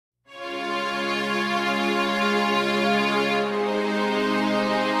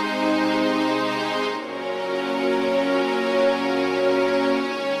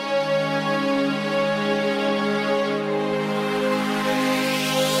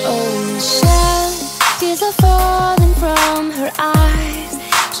Tears are falling from her eyes.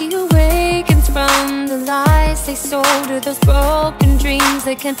 She awakens from the lies they sold her, those broken dreams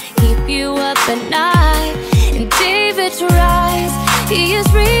that can keep you up at night. And David to rise, he is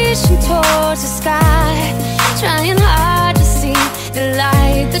reaching towards the sky, trying hard to see the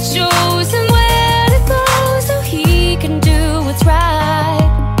light that shows him where to go so he can do what's right.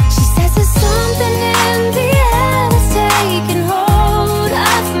 She says there's something in the air that's taking hold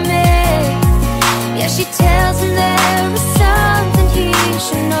of me. Yeah, she tells him there is something he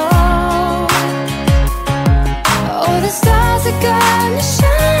should know. Oh, the stars are gonna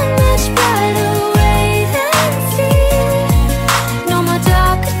shine much brighter, wait and see. No more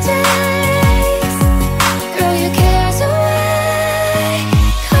darker days, throw your cares away.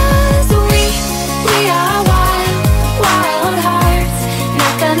 'Cause we are wild, wild hearts,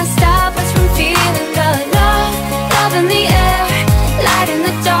 not gonna stop us from feeling the love, love in the air, light in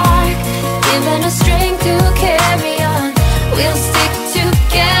the dark, giving us strength to carry on. We'll stick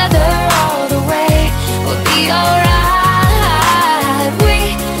together all the way, we'll be alright.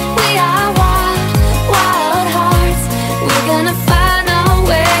 We are wild, wild hearts, we're gonna find our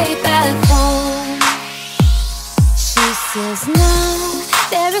way back home. She says no,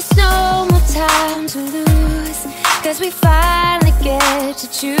 there is no more time to lose, 'cause we finally get to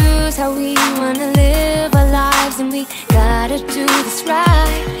choose how we wanna live our lives, and we gotta do this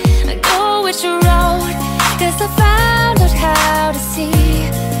right.